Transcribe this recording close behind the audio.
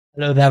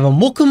Hello there and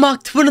welcome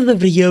back to another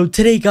video.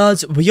 Today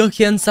guys, we are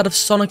here instead of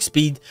Sonic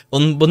Speed.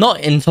 Well, we're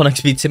not in Sonic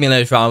Speed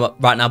Simulator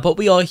right now, but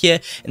we are here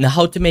in the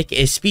how to make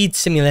a speed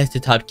simulator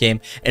type game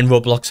in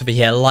Roblox over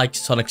here, like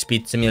Sonic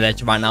Speed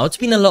Simulator right now. It's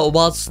been a little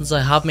while since I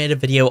have made a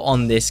video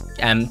on this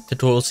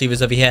tutorial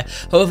series over here.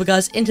 However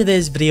guys, in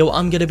today's video,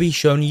 I'm going to be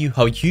showing you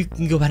how you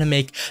can go ahead and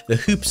make the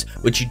hoops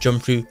which you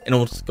jump through in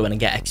order to go in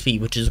and get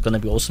XP, which is going to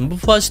be awesome.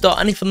 Before I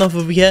start anything off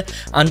over here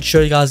and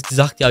show you guys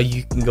exactly how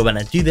you can go in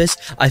and do this,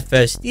 I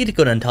first need to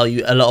go and tell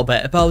you a little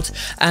bit about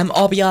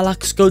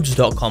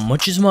xXYisus.com,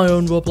 which is my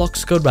own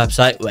Roblox code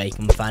website where you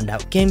can find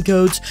out game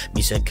codes,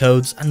 music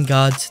codes, and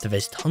guides. There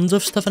is tons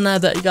of stuff in there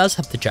that you guys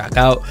have to check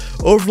out.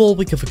 Overall,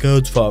 we cover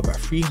codes for over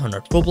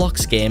 300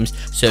 Roblox games,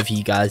 so if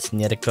you guys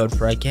need a code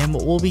for a game,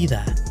 it will be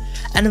there.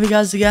 Anyway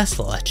guys,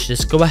 let's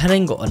just go ahead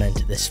and go on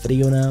into this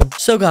video now.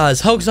 So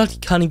guys, how exactly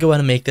can you go ahead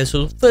and make this?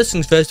 Well, first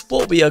things first,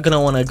 what we are going to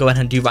want to go ahead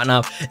and do right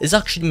now is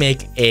actually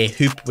make a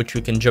hoop which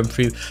we can jump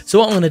through. So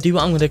what I'm going to do,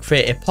 I'm going to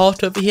create a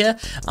part over here.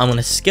 I'm going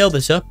to scale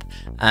this up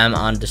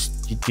and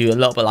just do a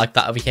little bit like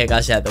that over here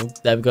guys. Yeah,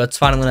 there we go, it's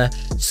fine. I'm going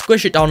to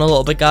squish it down a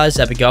little bit guys.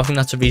 There we go, I think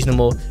that's a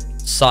reasonable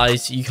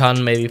size. You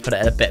can maybe put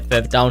it a bit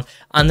further down,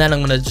 and then I'm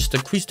going to just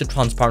increase the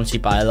transparency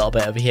by a little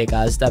bit over here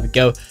guys. There we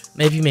go,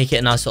 maybe make it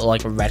a nice sort of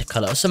like a red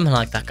color or something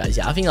like that guys.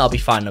 Yeah, I think that'll be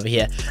fine over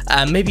here.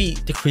 Maybe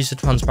decrease the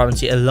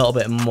transparency a little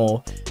bit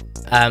more.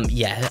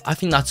 Yeah, I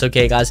think that's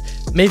okay guys.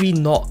 Maybe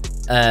not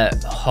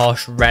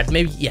harsh red,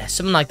 maybe, yeah,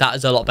 something like that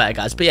is a lot better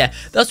guys. But yeah,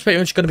 that's pretty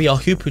much going to be our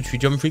hoop which we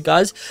jump through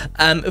guys.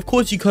 Of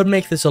course you could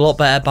make this a lot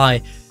better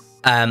by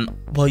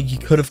well, you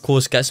could of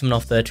course get something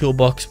off the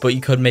toolbox, but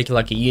you could make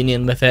like a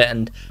union with it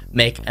and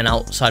make an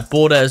outside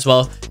border as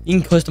well. You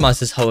can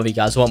customize this however you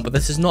guys want, but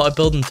this is not a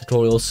building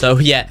tutorial, so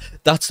yeah,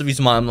 that's the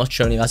reason why I'm not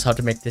showing you guys how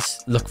to make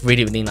this look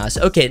really nice.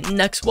 Okay,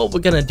 next what we're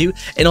gonna do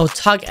in our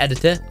tag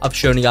editor, I've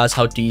shown you guys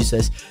how to use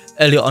this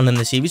earlier on in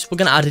the series. We're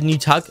gonna add a new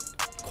tag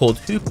called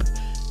hoop.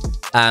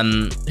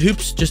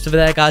 Hoops just over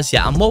there guys.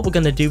 Yeah, and what we're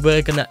gonna do,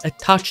 we're gonna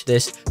attach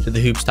this to the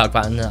hoops tag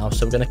right now.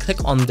 So we're gonna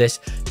click on this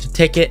to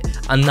take it,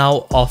 and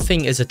now our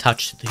thing is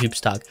attached to the hoops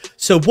tag.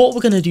 So what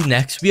we're gonna do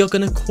next, we are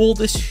gonna call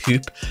this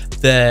hoop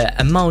the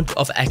amount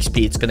of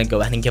XP it's gonna go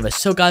ahead and give us.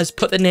 So guys,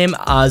 put the name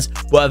as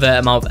whatever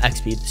amount of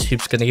XP this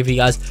hoop's gonna give you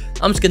guys.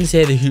 I'm just gonna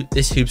say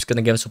this hoop's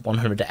gonna give us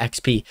 100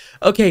 XP.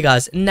 Okay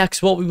guys,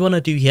 next what we want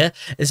to do here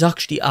is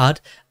actually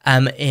add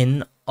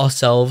in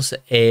ourselves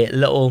a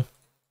little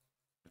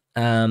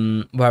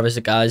where is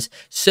it guys,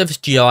 surface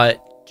GUI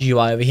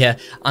over here,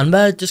 and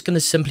we're just gonna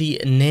simply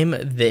name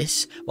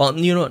this, well,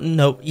 you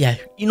know,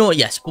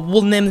 yes, but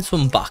we'll name this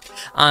one back,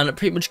 and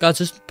pretty much guys,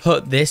 just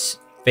put this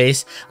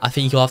face, I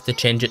think you'll have to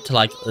change it to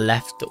like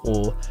left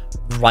or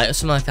right or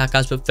something like that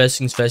guys. But first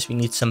things first, we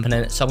need something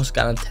in it, so I'm just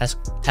gonna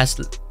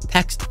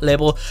text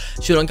label.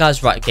 So you know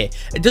guys, right, okay,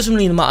 it doesn't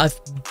really matter if,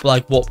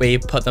 like what way you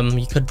put them.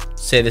 You could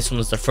say this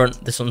one's the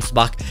front, this one's the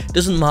back. It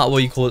doesn't matter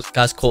what you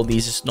guys call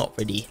these, it's not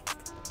really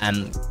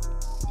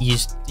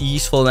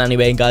useful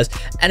anyway guys.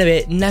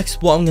 Anyway,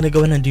 next what I'm gonna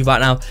go in and do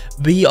right now,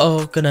 we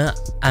are gonna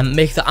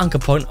make the anchor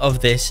point of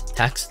this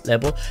text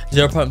label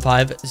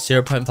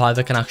 0.5.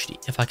 I can actually,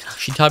 if I can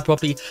actually type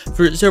properly,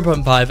 for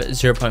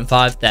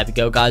 0.5. There we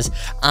go guys.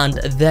 And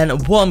then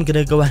what I'm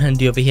gonna go ahead and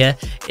do over here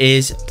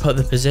is put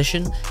the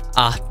position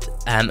at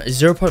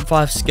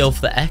 0.5 scale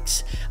for the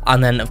X,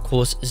 and then of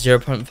course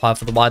 0.5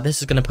 for the Y.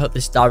 This is going to put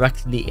this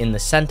directly in the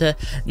center.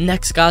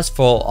 Next guys,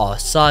 for our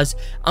size,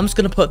 I'm just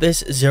going to put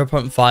this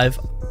 0.5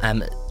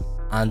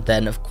 and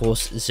then of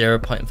course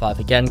 0.5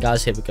 again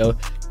guys. Here we go,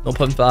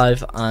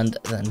 0.5 and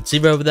then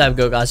 0. There we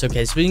go guys.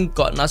 Okay, so we've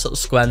got a nice little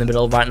square in the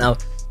middle right now.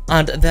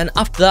 And then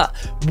after that,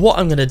 what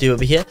I'm going to do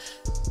over here,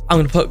 I'm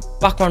going to put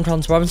background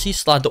transparency,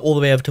 slide it all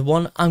the way over to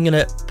 1. I'm going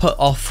to put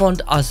our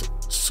font as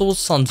source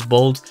sans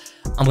bold.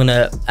 I'm going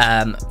to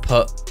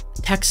put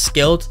text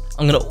scaled.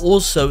 I'm going to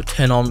also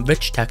turn on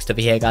rich text over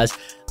here guys,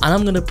 and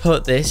I'm going to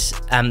put this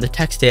the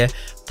text here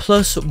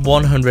plus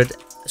 100.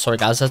 Sorry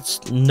guys,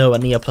 that's nowhere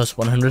near plus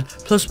 100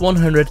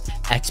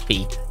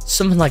 XP,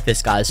 something like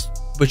this guys,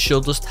 which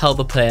will just tell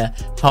the player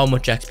how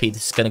much XP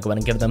this is going to go in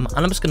and give them.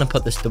 And I'm just going to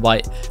put this to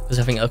white because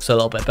I think it looks a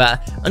little bit better.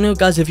 I know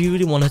guys, if you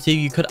really wanted to,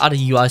 you could add a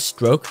UI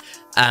stroke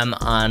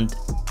and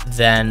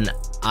then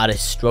add a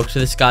stroke to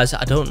this guys.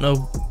 I don't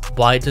know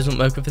why it doesn't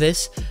work with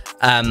this,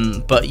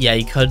 but yeah,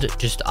 you could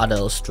just add a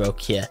little stroke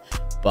here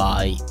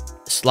by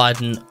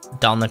sliding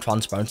down the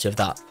transparency of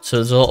that. So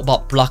there's a lot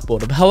about black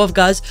border. But however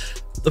guys,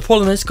 the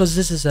problem is, because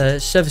this is a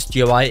surface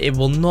GUI, it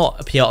will not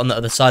appear on the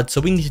other side, so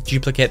we need to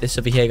duplicate this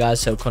over here guys.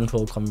 So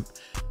Control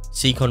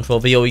C, Control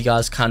V, or you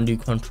guys can do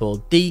Control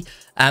D,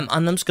 and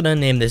I'm just gonna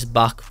name this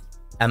back.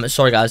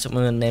 Sorry guys, I'm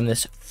gonna name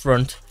this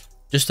front,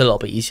 just a little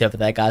bit easier over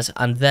there guys.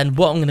 And then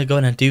what I'm gonna go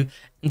in and do,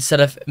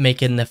 instead of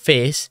making the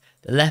face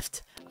the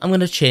left, I'm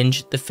going to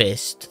change the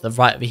face to the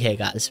right over here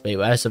guys. Wait,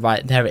 where's the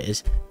right? There it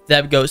is.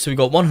 There we go. So we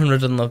got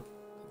 100 on the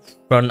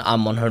front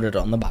and 100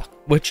 on the back,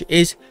 which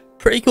is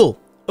pretty cool.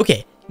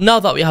 Okay, now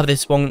that we have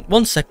this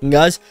one second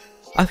guys,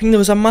 I think there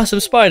was a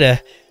massive spider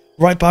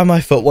right by my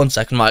foot. 1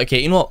 second, right?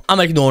 Okay, you know what? I'm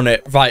ignoring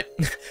it. Right,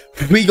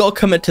 we got to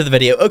commit to the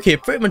video. Okay,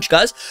 pretty much,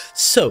 guys.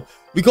 So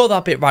we got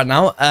that bit right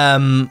now.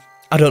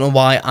 I don't know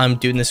why I'm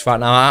doing this right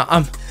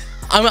now.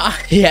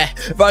 Yeah.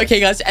 Right. Okay,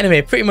 guys.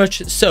 Anyway, pretty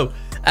much. So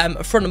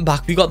front and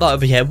back, we got that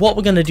over here. What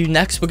we're gonna do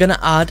next, we're gonna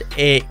add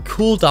a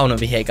cooldown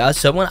over here, guys.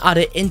 So I'm gonna add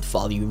an int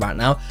value right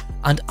now,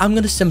 and I'm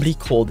gonna simply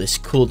call this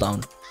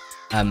cooldown.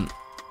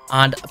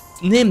 And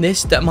name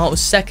this the amount of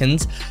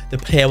seconds the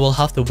player will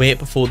have to wait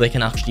before they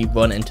can actually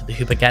run into the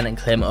hoop again and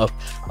claim it up.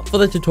 For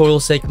the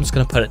tutorial's sake, I'm just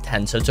gonna put it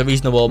 10, so it's a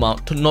reasonable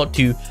amount, not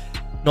too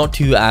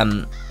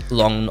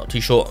long, not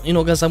too short. You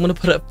know, guys, I'm gonna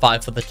put it at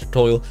 5 for the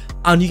tutorial,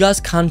 and you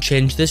guys can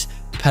change this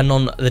depending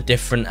on the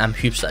different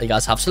hoops that you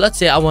guys have. So let's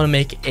say I want to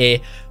make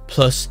a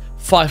plus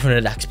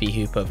 500 XP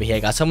hoop over here,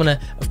 guys. I'm gonna,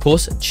 of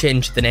course,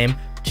 change the name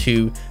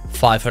to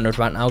 500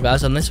 right now,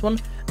 guys. On this one,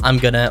 I'm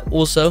gonna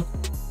also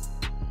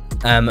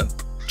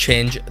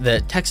change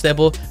the text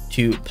label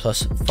to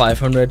plus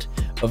 500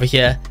 over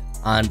here,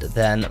 and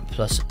then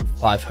plus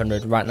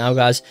 500 right now,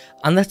 guys.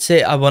 And let's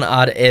say I want to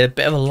add a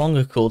bit of a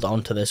longer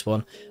cooldown to this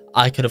one.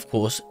 I could, of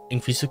course,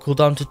 increase the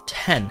cooldown to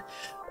 10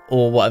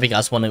 or whatever you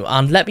guys want to.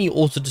 And let me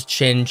also just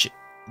change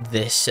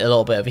this a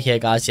little bit over here,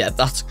 guys. Yeah,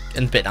 that's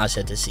a bit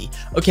nicer to see.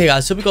 Okay,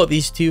 guys, so we got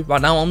these two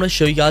right now. I'm going to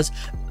show you guys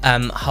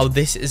how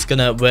this is going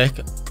to work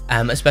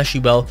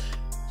especially well,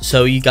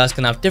 so you guys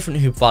can have different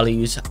hoop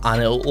values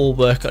and it'll all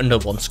work under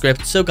one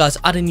script. So guys,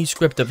 add a new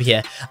script over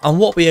here, and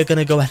what we are going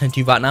to go ahead and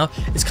do right now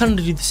is kind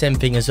of do the same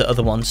thing as the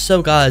other ones.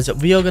 So guys,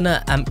 we are going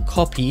to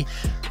copy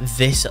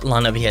this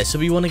line over here. So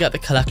we want to get the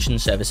collection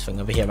service thing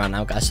over here right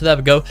now, guys. So there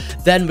we go.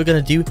 Then we're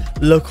going to do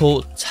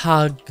local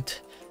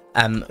tagged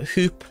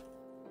hoop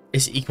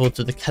is equal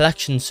to the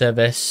collection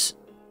service.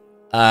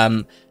 It's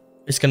going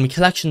to be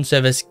collection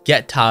service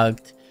get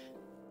tagged,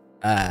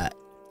 and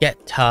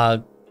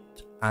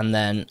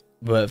then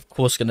we're of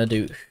course going to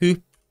do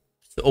hoop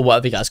or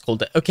whatever you guys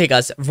called it. Okay,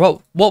 guys,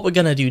 what we're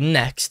going to do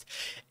next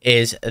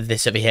is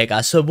this over here,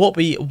 guys. So what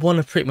we want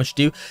to pretty much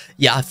do,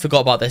 yeah, I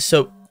forgot about this.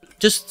 So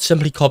just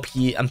simply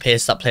copy and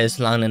paste that player's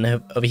line in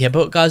over here.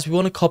 But guys, we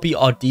want to copy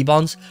our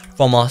debounce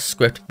from our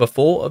script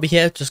before over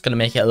here. Just going to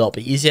make it a little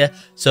bit easier.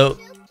 So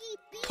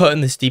put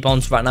in this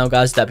debounce right now,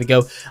 guys. There we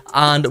go.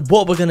 And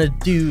what we're going to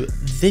do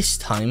this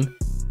time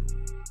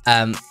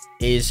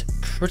is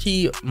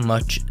pretty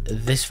much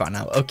this right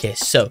now. Okay,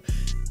 so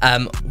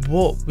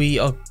what we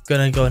are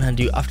gonna go ahead and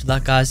do after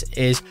that, guys,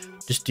 is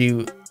just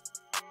do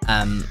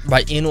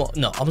right, you know what,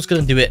 no, I'm just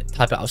gonna do it,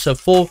 type it out. So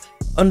for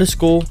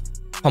underscore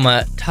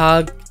comma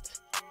tag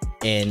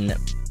in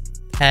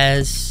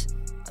pairs,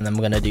 and then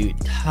we're gonna do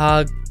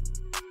tag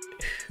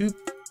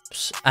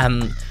hoops.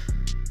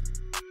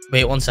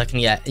 Wait 1 second.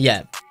 Yeah,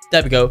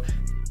 there we go.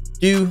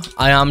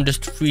 I am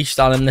just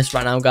freestyling this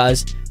right now,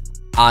 guys.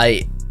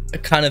 I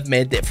kind of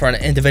made it for an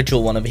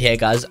individual one over here,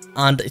 guys,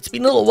 and it's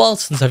been a little while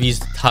since I've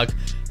used the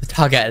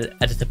tag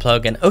editor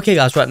plugin. Okay,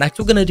 guys, right, next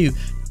we're gonna do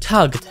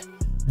tagged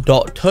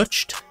dot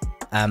touched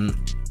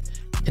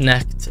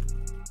connect,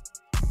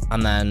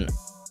 and then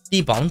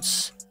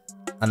debounce,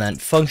 and then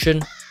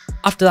function.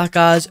 After that,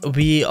 guys,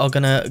 we are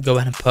gonna go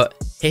ahead and put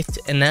hit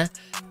in there.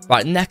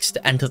 Right, next,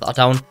 enter that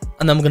down,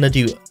 and then we're gonna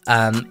do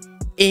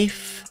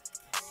if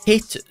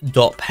hit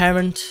dot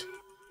parent,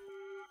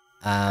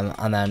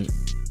 and then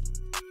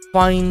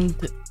find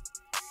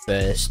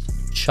first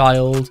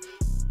child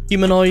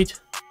humanoid.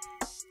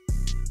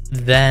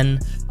 Then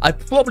I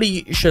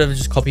probably should have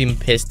just copy and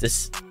paste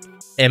this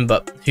in,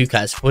 but who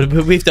cares?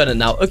 We've done it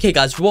now. Okay,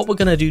 guys, what we're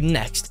gonna do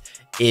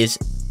next is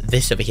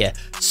this over here.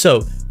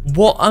 So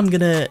what I'm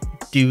gonna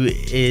do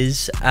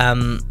is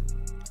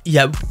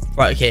yeah,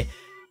 right, okay,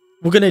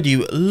 we're gonna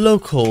do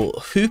local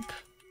hoop.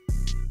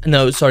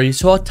 No, sorry,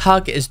 so our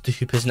tag is the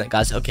hoop, isn't it,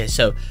 guys? Okay,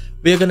 so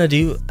we're gonna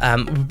do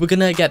we're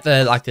gonna get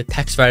the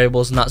text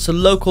variables and that. So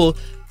local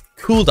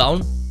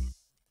cooldown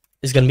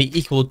is gonna be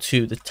equal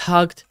to the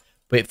tagged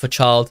wait for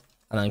child,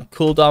 and then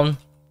cooldown.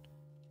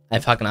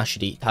 If I can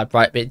actually type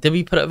right, but did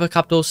we put it with a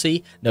capital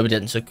C? No, we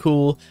didn't. So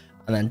cool,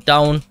 and then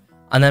down,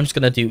 and then I'm just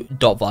gonna do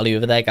dot value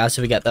over there, guys,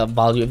 so we get the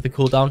value of the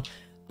cooldown.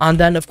 And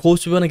then of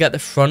course we're gonna get the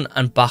front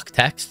and back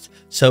text.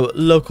 So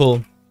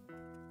local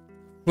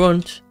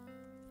front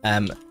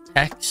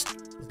text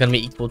is gonna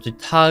be equal to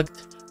tagged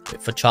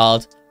wait for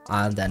child,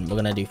 and then we're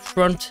gonna do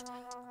front,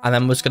 and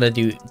then we're just gonna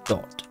do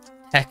dot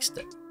text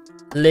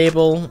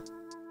label.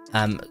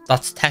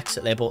 That's text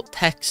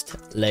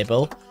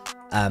label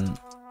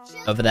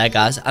over there,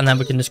 guys, and then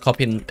we can just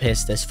copy and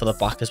paste this for the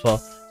back as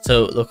well.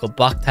 So local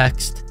back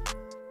text,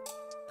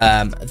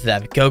 there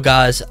we go,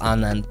 guys,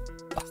 and then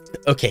back.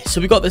 Okay,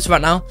 so we got this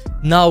right now.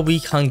 Now we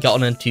can get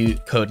on into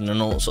coding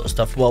and all sort of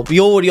stuff. Well,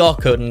 we already are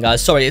coding,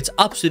 guys. Sorry, it's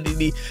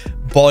absolutely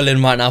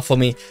boiling right now for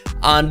me,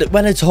 and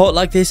when it's hot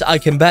like this, I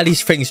can barely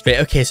think straight.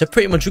 Okay, so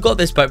pretty much we got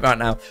this bit right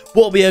now.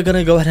 What we are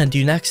gonna go ahead and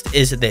do next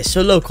is this.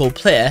 So local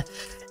player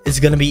is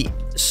going to be,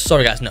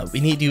 sorry guys, no, we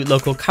need to do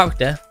local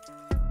character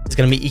is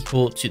going to be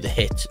equal to the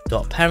hit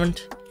dot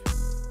parent.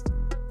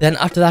 Then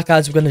after that,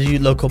 guys, we're going to do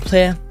local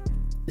player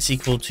is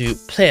equal to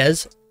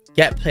players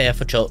get player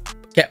for child,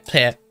 get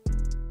player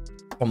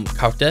from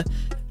character.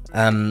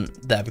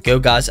 There we go,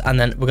 guys, and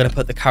then we're going to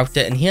put the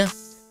character in here.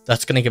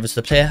 That's going to give us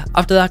the player.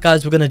 After that,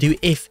 guys, we're going to do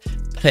if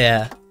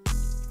player,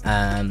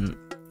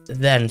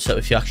 then, so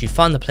if you actually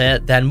find the player,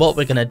 then what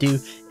we're going to do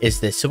is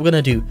this. So we're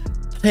going to do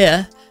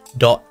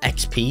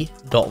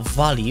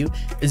player.xp.value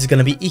is going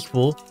to be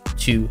equal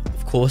to,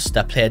 of course,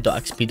 that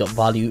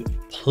player.xp.value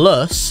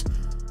plus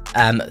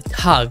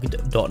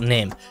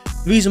tagged.name.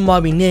 The reason why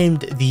we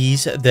named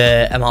these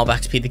the amount of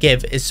XP they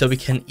give is so we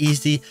can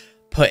easily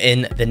put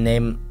in the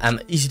name,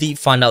 easily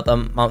find out the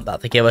amount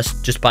that they give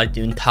us just by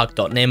doing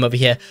tag.name over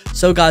here.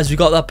 So guys, we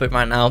got that bit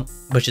right now,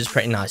 which is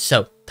pretty nice.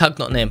 So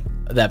tag.name,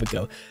 there we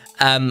go.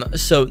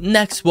 So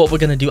next, what we're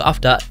going to do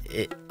after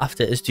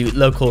is do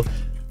local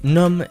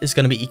num is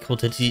going to be equal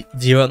to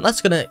 0, and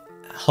that's going to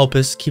help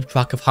us keep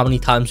track of how many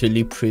times we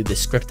loop through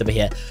this script over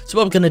here. So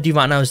what we're going to do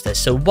right now is this.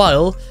 So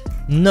while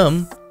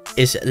num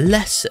is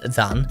less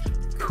than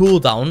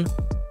cooldown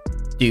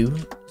do,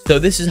 so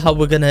this is how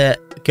we're going to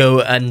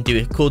go and do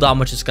a cooldown,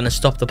 which is going to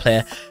stop the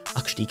player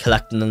actually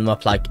collecting them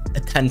up like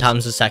 10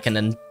 times a second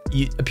and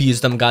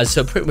abuse them, guys.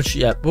 So pretty much,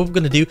 yeah, what we're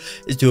going to do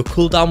is do a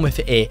cooldown with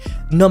a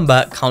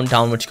number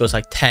countdown, which goes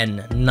like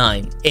 10,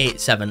 9,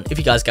 8, 7, if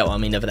you guys get what I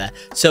mean over there.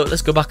 So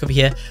let's go back over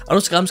here, and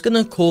also I'm just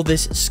going to call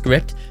this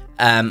script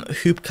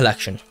hoop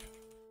collection,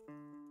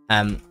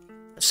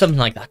 something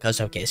like that, guys.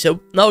 Okay,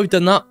 so now we've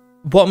done that,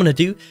 what I'm going to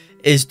do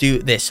is do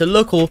this. So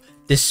local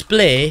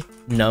display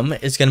num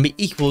is going to be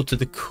equal to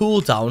the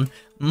cooldown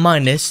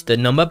minus the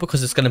number,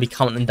 because it's going to be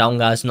counting down,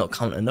 guys, not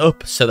counting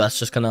up. So that's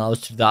just going to allow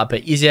us to do that a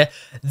bit easier.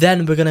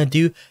 Then we're going to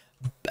do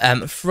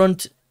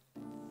front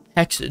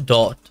text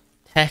dot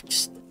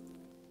text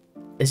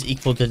is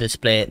equal to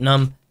display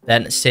num.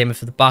 Then same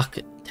for the back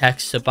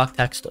text. So back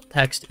text dot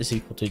text is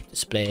equal to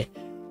display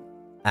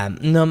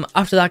num.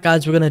 After that,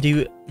 guys, we're going to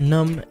do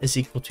num is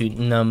equal to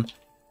num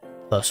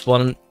plus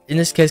 1. In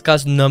this case,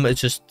 guys, num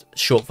is just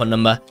short for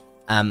number.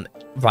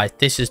 Right,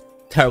 this is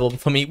terrible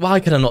for me.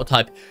 Why can I not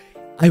type?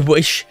 I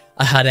wish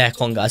I had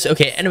aircon, guys.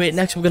 Okay, anyway,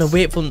 next we're going to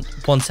wait for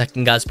 1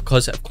 second, guys,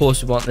 because of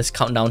course we want this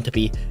countdown to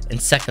be in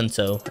seconds.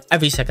 So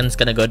every second is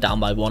going to go down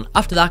by 1.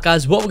 After that,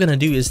 guys, what we're going to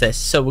do is this.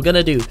 So we're going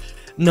to do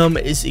num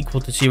is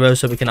equal to 0,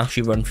 so we can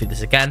actually run through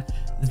this again.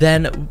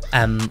 Then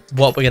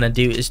what we're going to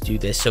do is do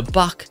this. So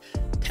back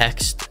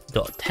text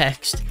dot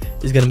text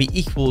is going to be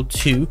equal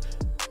to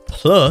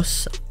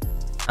plus,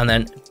 and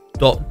then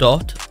dot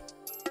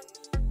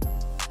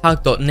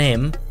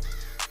tag.name,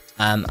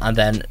 and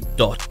then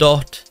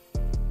dot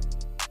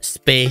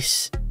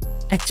space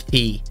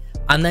XP.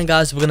 And then,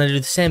 guys, we're going to do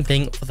the same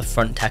thing for the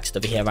front text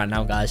over here right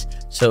now, guys.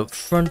 So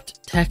front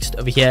text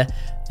over here,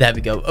 there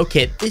we go.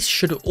 Okay, this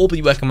should all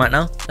be working right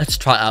now. Let's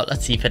try it out.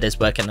 Let's see if it is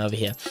working over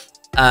here.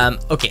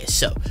 Okay,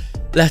 so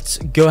let's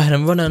go ahead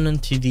and run on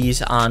into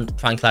these and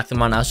try and collect them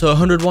right now. So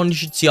 101, you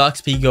should see our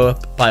XP go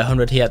up by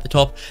 100 here at the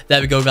top.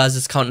 There we go, guys,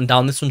 it's counting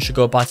down. This one should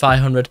go up by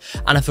 500,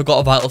 and I forgot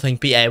a vital thing,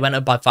 but yeah, it went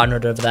up by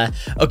 500 over there.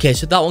 Okay,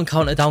 so that one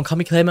counted down. Can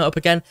we claim it up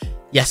again?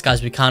 Yes,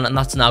 guys, we can, and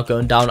that's now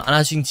going down. And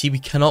as you can see, we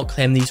cannot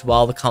claim these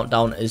while the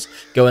countdown is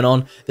going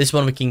on. This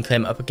one we can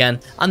claim it up again,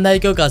 and there you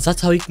go, guys.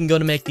 That's how you can go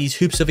to make these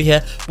hoops over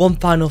here. One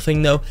final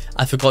thing though,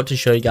 I forgot to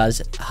show you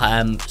guys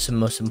some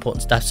most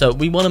important stuff. So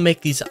we want to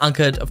make these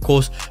anchored, of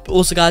course, but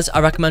also, guys,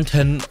 I recommend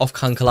turning off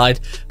can collide,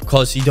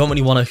 because you don't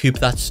really want a hoop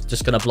that's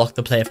just going to block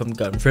the player from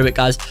going through it,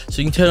 guys.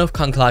 So you can turn off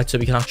can collide so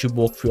we can actually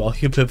walk through our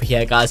hoop over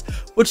here, guys,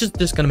 which is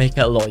just going to make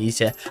it a lot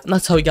easier. And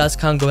that's how you guys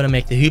can go in and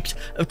make the hoops.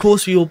 Of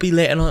course, we will be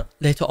later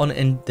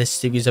on in this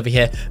series over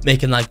here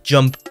making like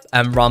jump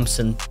ramps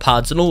and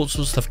pads and all sorts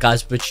of stuff,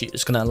 guys, which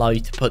is going to allow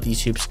you to put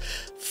these hoops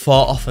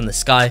far off in the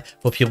sky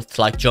for people to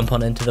like jump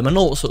on into them and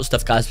all sorts of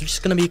stuff, guys, which is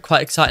going to be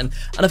quite exciting.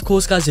 And of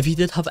course, guys, if you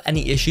did have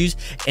any issues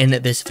in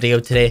this video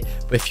today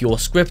with your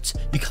script,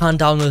 you can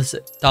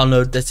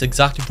download this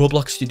exact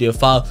Roblox Studio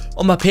file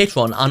on my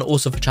Patreon, and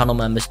also for channel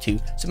members too,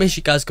 so make sure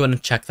you guys go in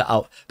and check that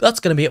out. But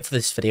that's going to be it for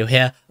this video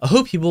here. I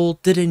hope you all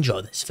did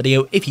enjoy this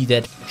video. If you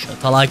did, make sure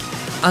to like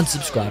and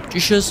subscribe to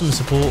show some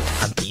support,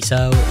 and peace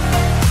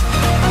out.